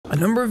A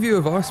number of you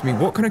have asked me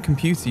what kind of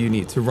computer you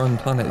need to run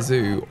Planet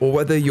Zoo, or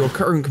whether your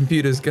current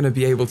computer is going to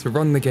be able to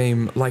run the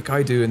game like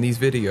I do in these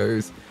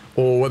videos,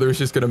 or whether it's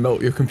just going to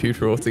melt your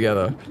computer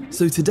altogether.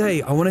 So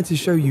today I wanted to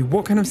show you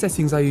what kind of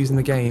settings I use in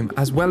the game,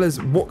 as well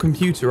as what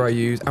computer I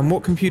use and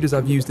what computers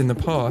I've used in the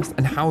past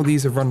and how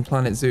these have run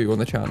Planet Zoo on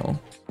the channel.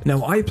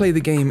 Now, I play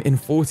the game in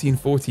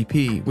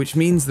 1440p, which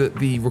means that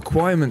the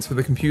requirements for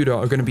the computer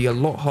are going to be a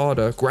lot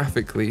harder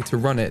graphically to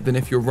run it than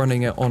if you're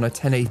running it on a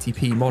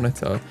 1080p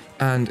monitor.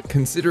 And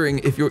considering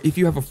if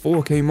you have a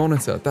 4K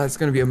monitor, that's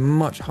going to be a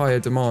much higher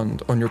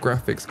demand on your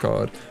graphics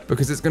card,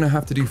 because it's going to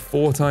have to do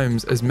 4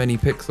 times as many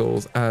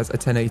pixels as a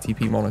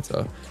 1080p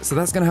monitor. So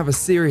that's going to have a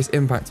serious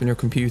impact on your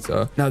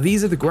computer. Now,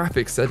 these are the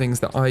graphics settings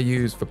that I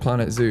use for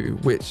Planet Zoo,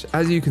 which,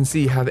 as you can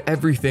see, have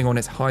everything on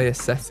its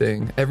highest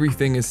setting.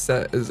 Everything is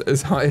set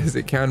as high as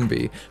it can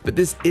be, but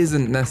this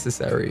isn't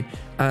necessary.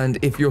 And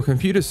if your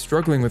computer's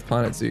struggling with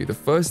Planet Zoo, the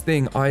first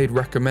thing I'd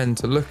recommend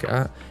to look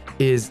at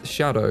is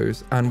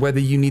shadows, and whether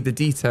you need the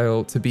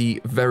detail to be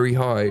very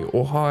high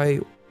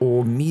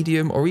or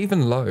medium or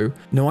even low.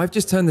 Now, I've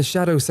just turned the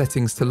shadow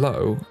settings to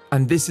low,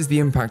 and this is the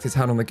impact it's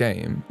had on the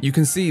game. You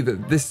can see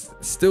that this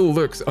still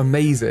looks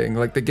amazing,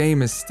 like the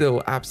game is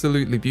still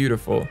absolutely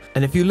beautiful.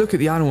 And if you look at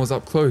the animals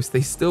up close,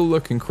 they still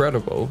look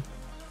incredible,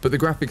 but the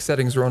graphic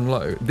settings are on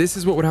low. This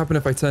is what would happen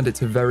if I turned it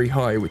to very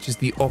high, which is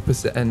the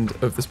opposite end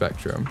of the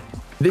spectrum.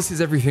 This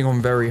is everything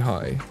on very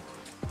high.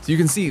 So you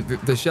can see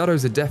the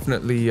shadows are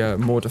definitely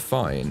more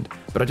defined,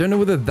 but I don't know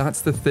whether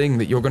that's the thing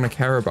that you're going to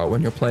care about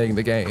when you're playing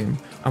the game.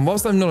 And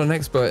whilst I'm not an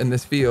expert in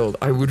this field,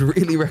 I would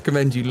really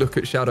recommend you look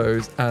at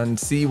shadows and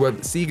see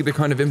the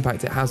kind of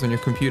impact it has on your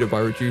computer by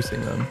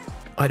reducing them.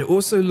 I'd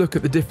also look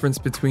at the difference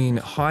between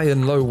high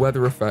and low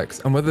weather effects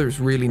and whether it's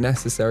really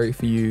necessary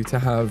for you to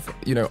have,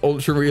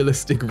 ultra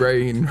realistic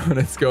rain when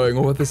it's going,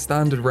 or whether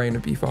standard rain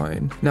would be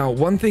fine. Now,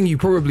 one thing you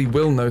probably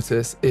will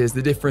notice is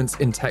the difference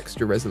in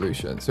texture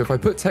resolution. So if I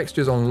put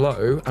textures on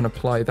low and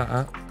apply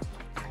that,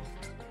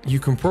 you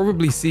can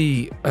probably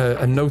see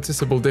a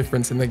noticeable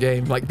difference in the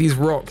game. Like, these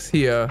rocks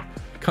here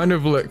kind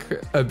of look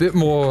a bit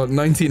more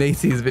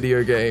 1980s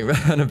video game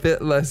and a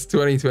bit less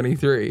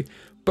 2023,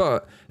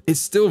 but it's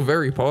still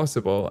very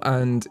passable.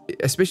 And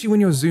especially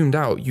when you're zoomed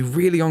out, you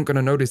really aren't going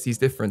to notice these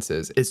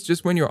differences. It's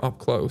just when you're up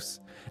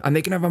close, and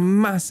they can have a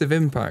massive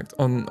impact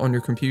on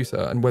your computer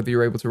and whether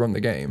you're able to run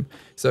the game.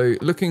 So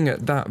looking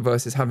at that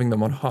versus having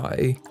them on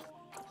high,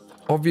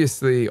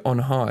 obviously on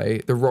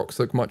high, the rocks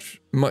look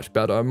much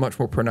better, much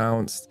more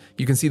pronounced.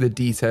 You can see the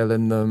detail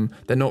in them.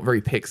 They're not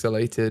very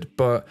pixelated,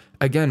 but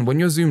again, when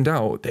you're zoomed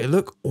out, they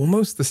look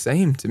almost the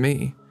same to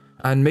me.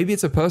 And maybe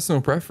it's a personal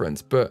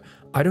preference, but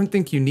I don't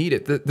think you need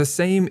it. The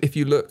same if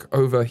you look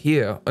over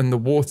here in the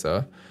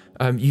water.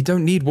 You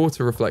don't need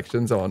water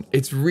reflections on.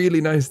 It's really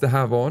nice to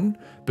have on,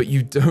 but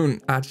you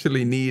don't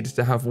actually need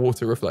to have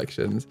water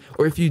reflections.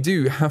 Or if you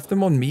do, have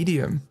them on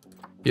medium.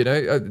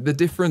 The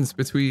difference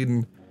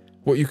between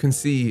what you can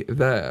see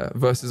there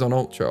versus on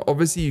ultra,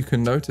 obviously you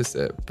can notice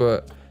it,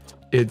 but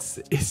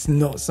it's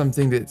not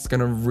something that's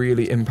going to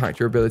really impact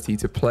your ability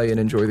to play and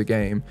enjoy the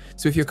game.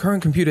 So if your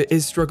current computer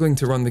is struggling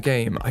to run the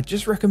game, I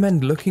just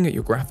recommend looking at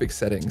your graphics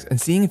settings and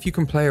seeing if you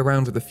can play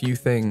around with a few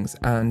things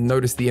and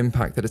notice the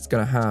impact that it's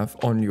going to have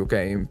on your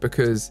game.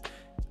 Because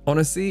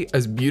honestly,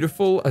 as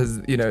beautiful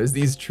as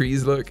these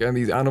trees look and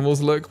these animals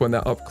look when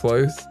they're up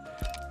close,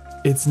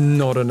 it's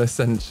not an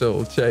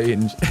essential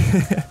change.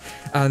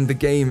 And the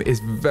game is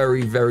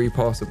very, very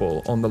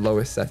passable on the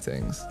lowest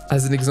settings.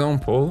 As an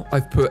example,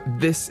 I've put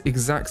this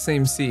exact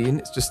same scene,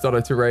 it's just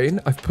started to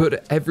rain. I've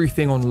put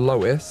everything on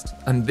lowest,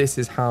 and this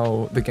is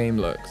how the game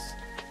looks.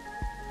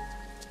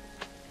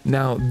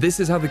 Now, this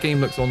is how the game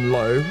looks on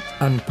low,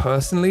 and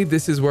personally,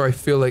 this is where I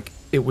feel like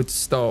it would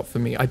start for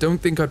me. I don't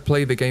think I'd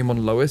play the game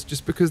on lowest,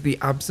 just because the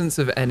absence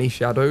of any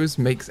shadows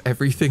makes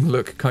everything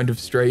look kind of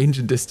strange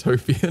and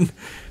dystopian.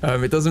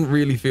 It doesn't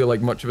really feel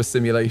like much of a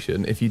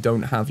simulation if you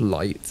don't have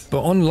light.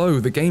 But on low,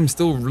 the game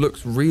still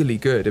looks really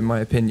good, in my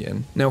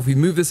opinion. Now, if we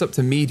move this up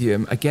to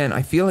medium, again,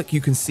 I feel like you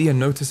can see a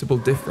noticeable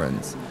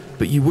difference,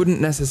 but you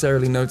wouldn't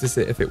necessarily notice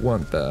it if it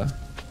weren't there.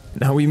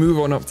 Now we move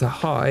on up to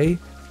high,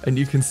 and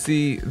you can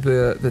see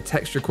the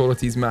texture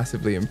quality is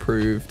massively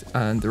improved,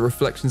 and the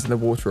reflections in the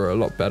water are a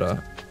lot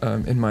better,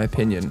 in my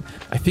opinion.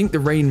 I think the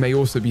rain may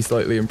also be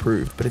slightly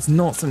improved, but it's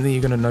not something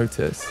you're going to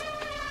notice.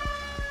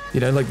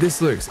 Like,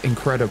 this looks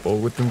incredible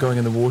with them going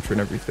in the water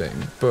and everything,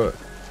 but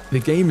the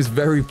game is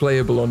very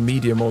playable on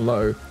medium or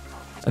low.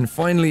 And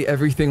finally,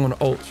 everything on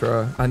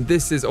ultra, and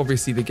this is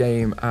obviously the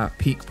game at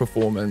peak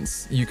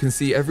performance. You can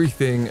see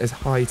everything as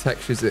high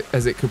textures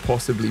as it could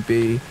possibly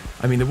be.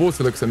 I mean, the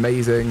water looks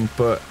amazing,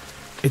 but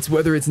it's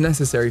whether it's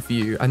necessary for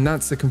you, and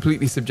that's a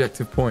completely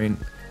subjective point.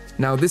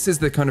 Now, this is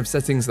the kind of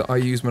settings that I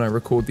use when I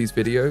record these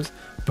videos,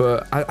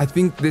 but I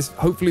think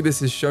hopefully this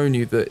has shown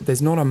you that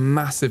there's not a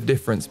massive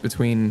difference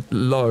between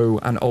low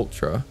and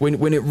ultra.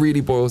 When it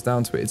really boils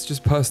down to it, it's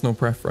just personal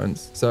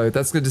preference. So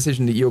that's the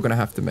decision that you're gonna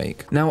have to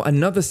make. Now,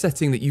 another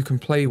setting that you can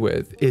play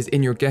with is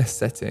in your guest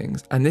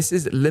settings, and this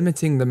is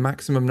limiting the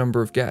maximum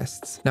number of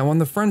guests. Now, on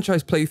the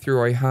franchise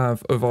playthrough I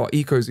have of our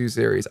EcoZoo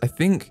series, I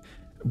think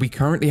we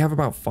currently have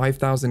about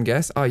 5,000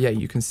 guests. Oh yeah,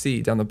 you can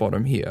see down the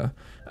bottom here.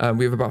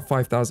 We have about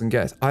 5,000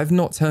 guests. I've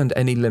not turned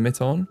any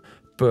limit on,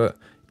 but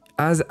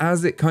as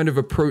it kind of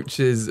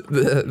approaches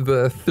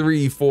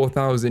the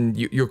 4,000,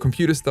 your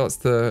computer starts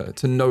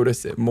to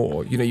notice it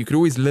more. You know, you could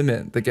always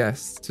limit the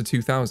guests to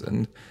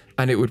 2,000,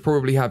 and it would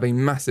probably have a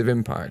massive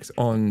impact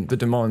on the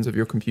demands of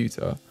your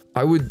computer.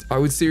 I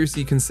would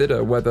seriously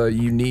consider whether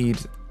you need,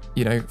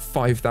 you know,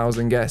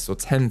 5,000 guests or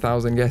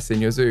 10,000 guests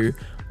in your zoo,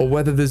 or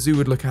whether the zoo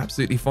would look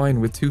absolutely fine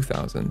with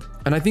 2,000.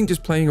 And I think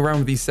just playing around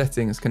with these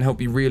settings can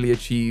help you really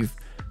achieve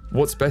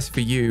what's best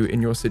for you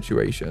in your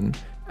situation,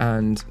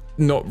 and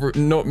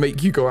not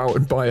make you go out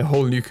and buy a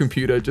whole new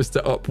computer just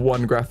to up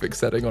one graphics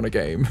setting on a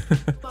game.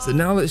 So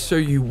now let's show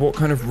you what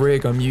kind of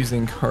rig I'm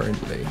using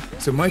currently.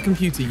 So my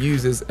computer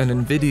uses an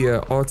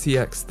NVIDIA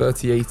RTX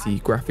 3080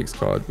 graphics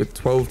card with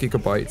 12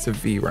 gigabytes of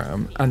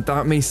VRAM. And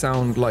that may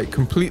sound like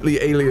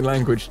completely alien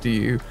language to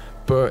you,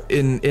 but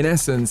in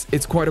essence,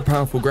 it's quite a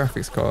powerful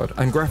graphics card,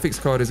 and graphics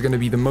card is going to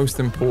be the most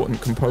important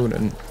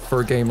component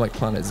for a game like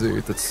Planet Zoo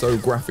that's so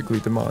graphically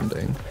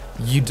demanding.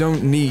 You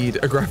don't need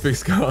a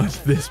graphics card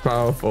this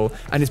powerful,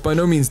 and it's by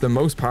no means the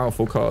most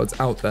powerful cards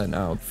out there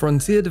now.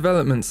 Frontier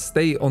Development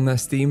state on their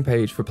Steam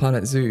page for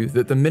Planet Zoo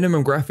that the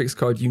minimum graphics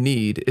card you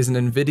need is an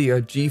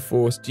NVIDIA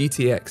GeForce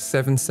GTX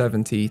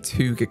 770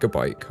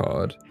 2GB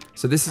card.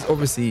 So this is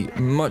obviously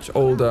much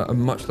older and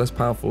much less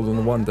powerful than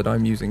the one that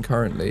I'm using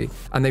currently,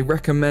 and they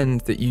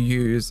recommend that you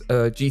use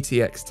a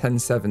GTX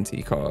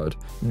 1070 card.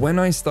 When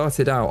I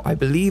started out, I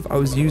believe I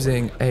was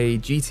using a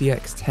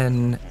GTX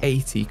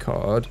 1080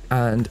 card,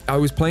 and I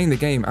was playing the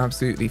game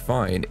absolutely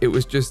fine. It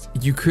was just,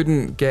 you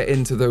couldn't get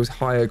into those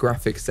higher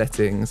graphics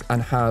settings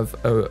and have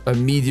a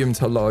medium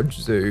to large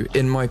zoo,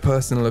 in my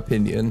personal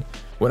opinion.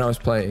 When I was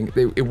playing,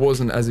 it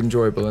wasn't as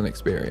enjoyable an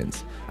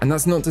experience. And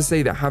that's not to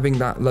say that having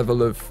that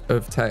level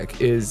of tech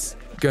is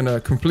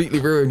gonna completely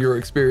ruin your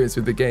experience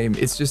with the game.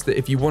 It's just that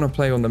if you want to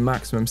play on the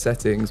maximum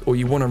settings, or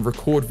you want to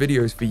record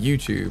videos for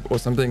YouTube or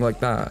something like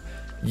that,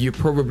 you're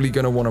probably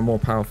gonna want a more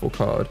powerful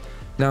card.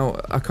 Now,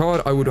 a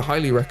card I would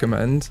highly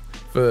recommend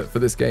for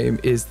this game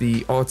is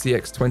the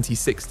RTX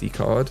 2060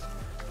 card.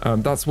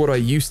 That's what I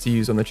used to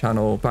use on the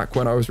channel back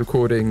when I was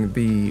recording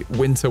the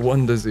Winter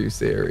Wonder Zoo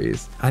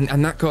series.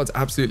 And that card's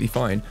absolutely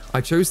fine.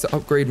 I chose to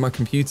upgrade my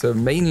computer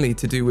mainly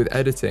to do with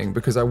editing,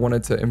 because I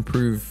wanted to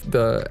improve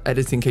the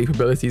editing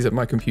capabilities of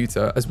my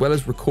computer, as well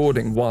as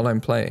recording while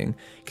I'm playing.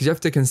 Because you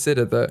have to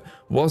consider that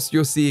whilst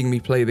you're seeing me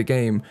play the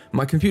game,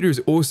 my computer is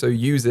also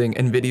using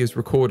NVIDIA's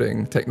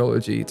recording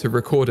technology to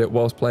record it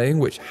whilst playing,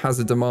 which has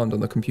a demand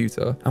on the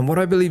computer. And what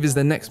I believe is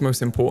the next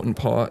most important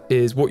part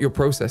is what your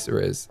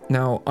processor is.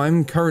 Now,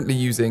 I'm currently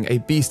using a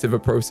beast of a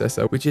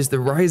processor, which is the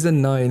Ryzen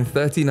 9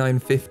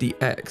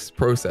 3950X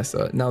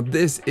processor. Now,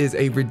 this is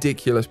a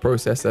ridiculous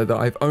processor that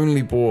I've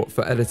only bought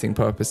for editing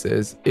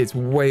purposes. It's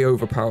way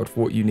overpowered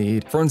for what you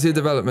need. Frontier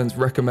Developments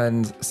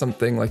recommend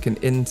something like an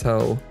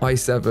Intel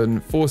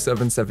i7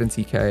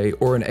 4770K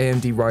or an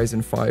AMD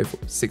Ryzen 5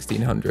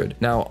 1600.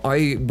 Now,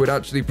 I would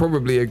actually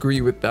probably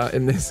agree with that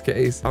in this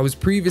case. I was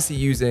previously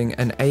using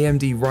an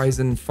AMD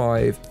Ryzen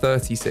 5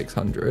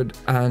 3600,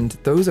 and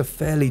those are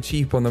fairly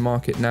cheap on the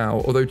market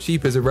now, although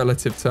cheap is a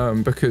relative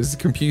term because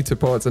computer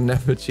parts are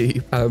never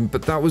cheap.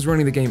 But that was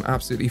running the game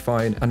absolutely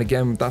fine, and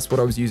again, that's what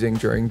I was using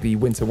during the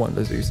Winter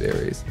Wonder Zoo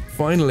series.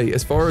 Finally,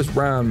 as far as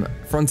RAM,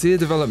 Frontier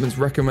Developments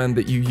recommend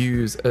that you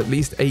use at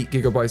least 8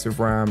 gigabytes of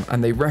RAM,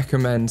 and they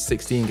recommend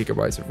 16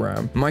 gigabytes of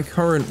RAM. My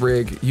current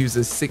rig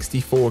uses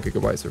 64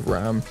 gigabytes of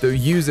RAM, though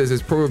uses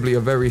is probably a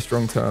very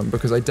strong term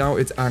because I doubt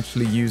it's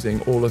actually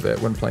using all of it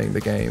when playing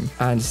the game.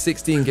 And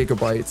 16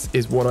 gigabytes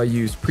is what I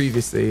used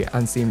previously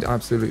and seemed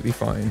absolutely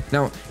fine.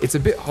 Now, it's a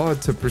bit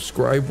hard to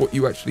prescribe what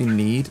you actually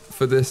need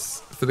for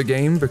the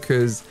game,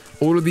 because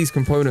all of these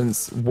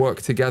components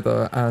work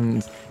together,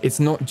 and it's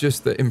not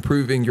just that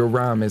improving your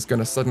RAM is going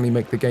to suddenly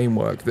make the game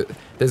work, that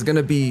there's going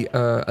to be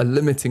a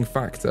limiting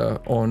factor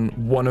on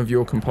one of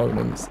your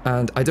components.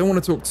 And I don't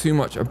want to talk too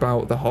much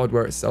about the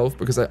hardware itself,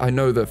 because I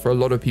know that for a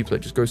lot of people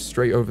it just goes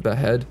straight over their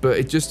head, but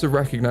it's just to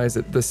recognize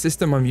that the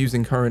system I'm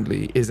using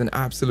currently is an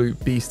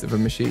absolute beast of a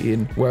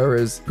machine,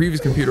 whereas the previous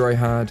computer I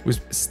had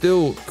was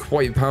still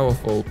quite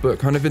powerful, but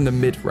kind of in the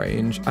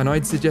mid-range, and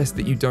I'd suggest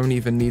that you don't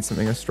even need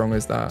something as strong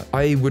as that,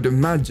 I would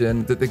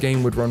imagine that the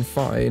game would run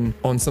fine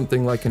on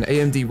something like an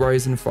AMD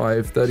Ryzen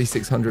 5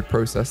 3600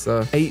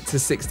 processor, 8 to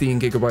 16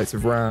 gigabytes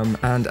of RAM,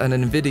 and an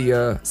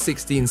NVIDIA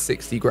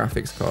 1660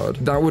 graphics card.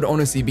 That would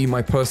honestly be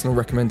my personal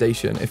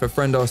recommendation. If a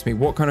friend asked me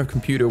what kind of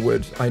computer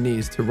would I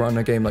need to run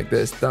a game like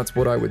this, that's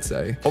what I would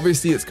say.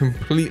 Obviously, it's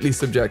completely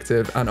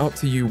subjective and up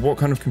to you what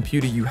kind of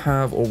computer you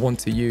have or want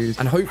to use,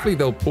 and hopefully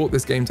they'll port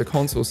this game to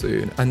console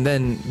soon, and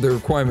then the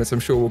requirements I'm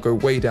sure will go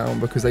way down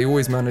because they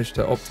always manage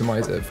to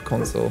optimize it for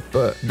console.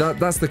 But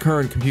that's the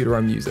current computer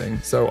I'm using,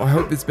 so I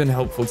hope it's been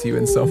helpful to you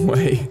in some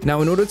way.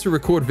 Now, in order to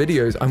record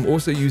videos, I'm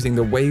also using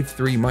the Wave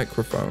 3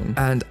 microphone,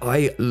 and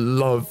I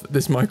love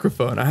this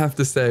microphone. I have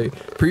to say,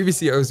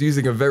 previously I was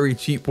using a very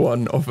cheap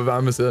one off of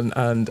Amazon,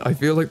 and I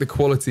feel like the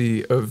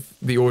quality of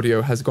the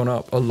audio has gone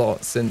up a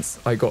lot since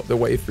I got the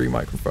Wave 3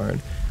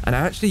 microphone. And I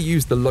actually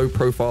used the low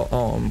profile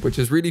arm, which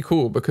is really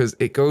cool because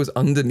it goes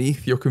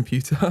underneath your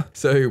computer.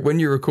 So when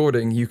you're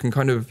recording, you can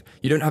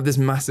you don't have this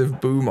massive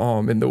boom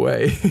arm in the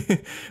way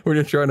when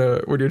you're trying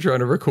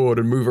to record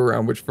and move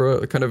around, which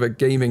for kind of a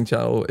gaming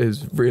channel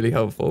is really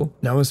helpful.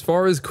 Now, as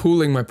far as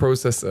cooling my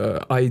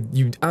processor,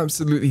 you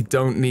absolutely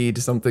don't need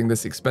something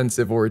this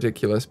expensive or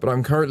ridiculous, but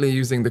I'm currently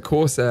using the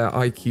Corsair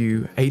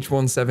iCUE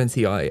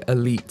H170i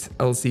Elite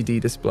LCD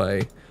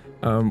display,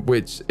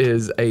 which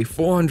is a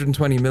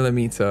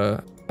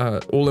 420mm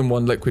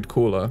all-in-one liquid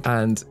cooler,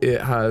 and it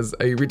has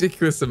a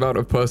ridiculous amount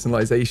of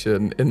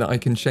personalization in that I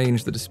can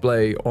change the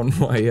display on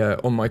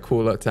my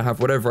cooler to have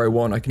whatever I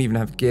want. I can even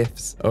have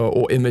GIFs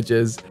or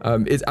images.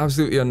 It's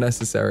absolutely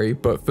unnecessary,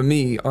 but for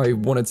me, I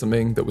wanted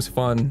something that was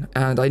fun,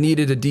 and I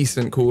needed a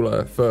decent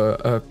cooler for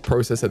a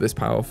processor this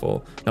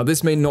powerful. Now,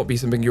 this may not be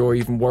something you're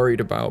even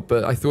worried about,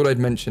 but I thought I'd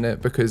mention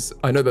it because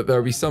I know that there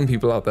will be some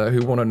people out there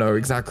who want to know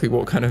exactly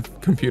what kind of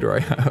computer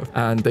I have,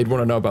 and they'd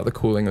want to know about the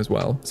cooling as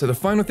well. So the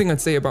final thing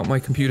I'd say about my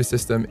computer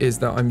system is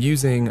that I'm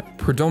using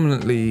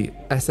predominantly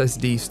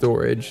SSD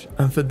storage,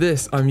 and for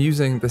this I'm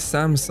using the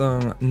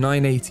Samsung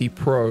 980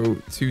 Pro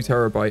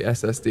 2TB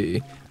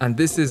SSD, and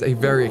this is a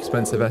very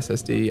expensive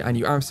SSD and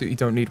you absolutely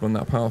don't need one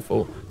that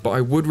powerful, but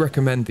I would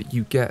recommend that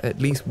you get at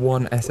least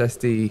one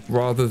SSD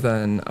rather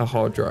than a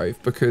hard drive,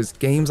 because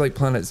games like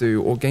Planet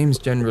Zoo or games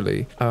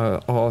generally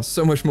are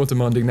so much more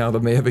demanding now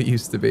than they ever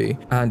used to be,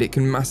 and it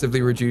can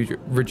massively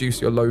reduce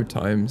your load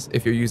times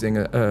if you're using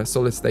a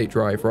solid state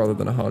drive rather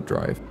than a hard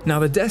drive. Now,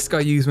 the desk I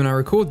use when I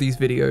record these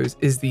videos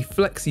is the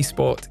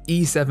FlexiSpot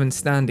E7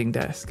 standing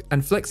desk,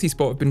 and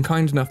FlexiSpot have been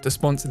kind enough to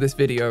sponsor this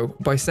video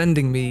by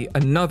sending me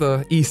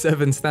another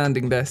E7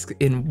 standing desk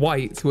in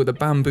white with a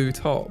bamboo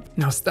top.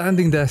 Now,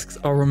 standing desks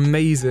are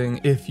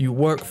amazing if you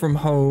work from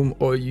home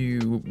or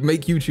you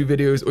make YouTube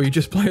videos or you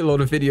just play a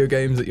lot of video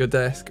games at your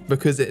desk,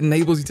 because it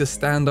enables you to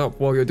stand up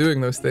while you're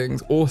doing those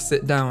things or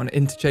sit down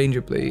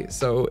interchangeably.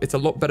 So it's a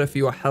lot better for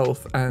your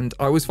health, and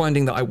I was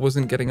finding that I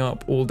wasn't getting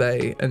up all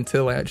day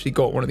until I actually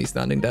got one of these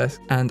standing desks,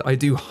 and I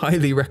do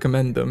highly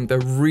recommend them. They're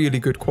really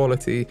good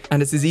quality,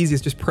 and it's as easy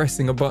as just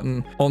pressing a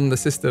button on the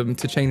system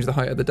to change the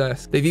height of the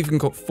desk. They've even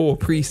got 4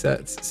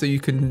 presets, so you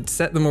can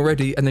set them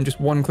already and then just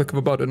one click of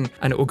a button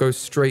and it will go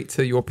straight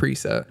to your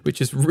preset,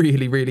 which is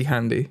really, really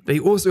handy. They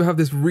also have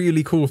this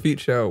really cool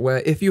feature where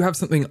if you have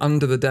something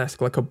under the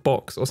desk, like a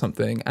box or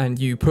something, and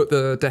you put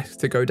the desk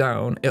to go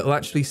down, it'll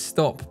actually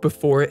stop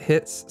before it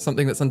hits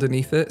something that's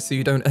underneath it, so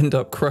you don't end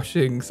up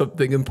crushing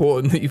something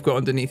important that you've got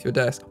underneath your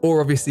desk.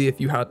 Or obviously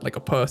if you had like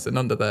a person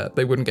under there,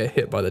 they wouldn't get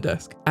hit by the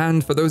desk.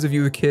 And for those of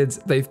you with kids,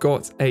 they've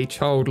got a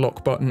child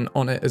lock button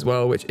on it as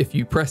well, which if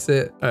you press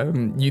it,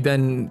 you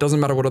then, doesn't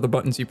matter what other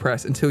buttons you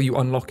press, until you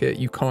unlock it,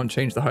 you can't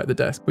change the height of the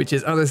desk, which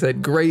is, as I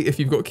said, great if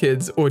you've got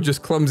kids or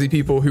just clumsy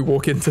people who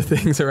walk into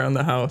things around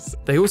the house.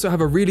 They also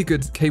have a really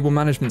good cable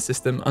management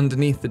system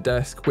underneath the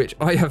desk, which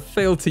I have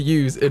failed to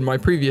use in my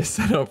previous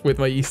setup with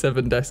my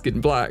E7 desk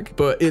in black,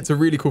 but it's a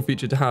really cool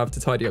feature to have to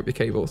tidy up your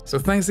cables. So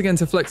thanks again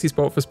to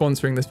FlexiSpot for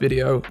sponsoring this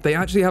video. They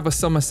actually have a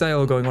summer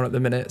sale going on at the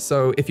minute,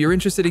 so if you're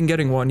interested in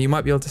getting one, you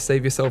might be able to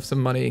save yourself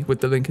some money with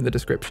the link in the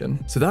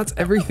description. So that's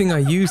everything I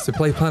use to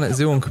play Planet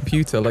Zoo on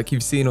computer like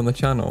you've seen on the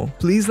channel.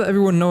 Please let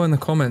everyone know in the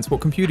comments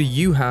what computer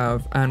you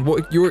have and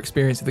what your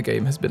experience of the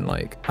game has been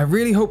like. I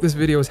really hope this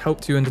video has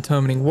helped you in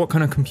determining what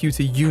kind of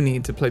computer you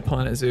need to play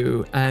Planet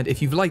Zoo, and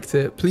if you've liked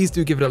it, please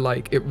do give it a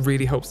like. It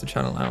really helps the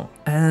channel out.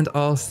 And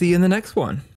I'll see you in the next one.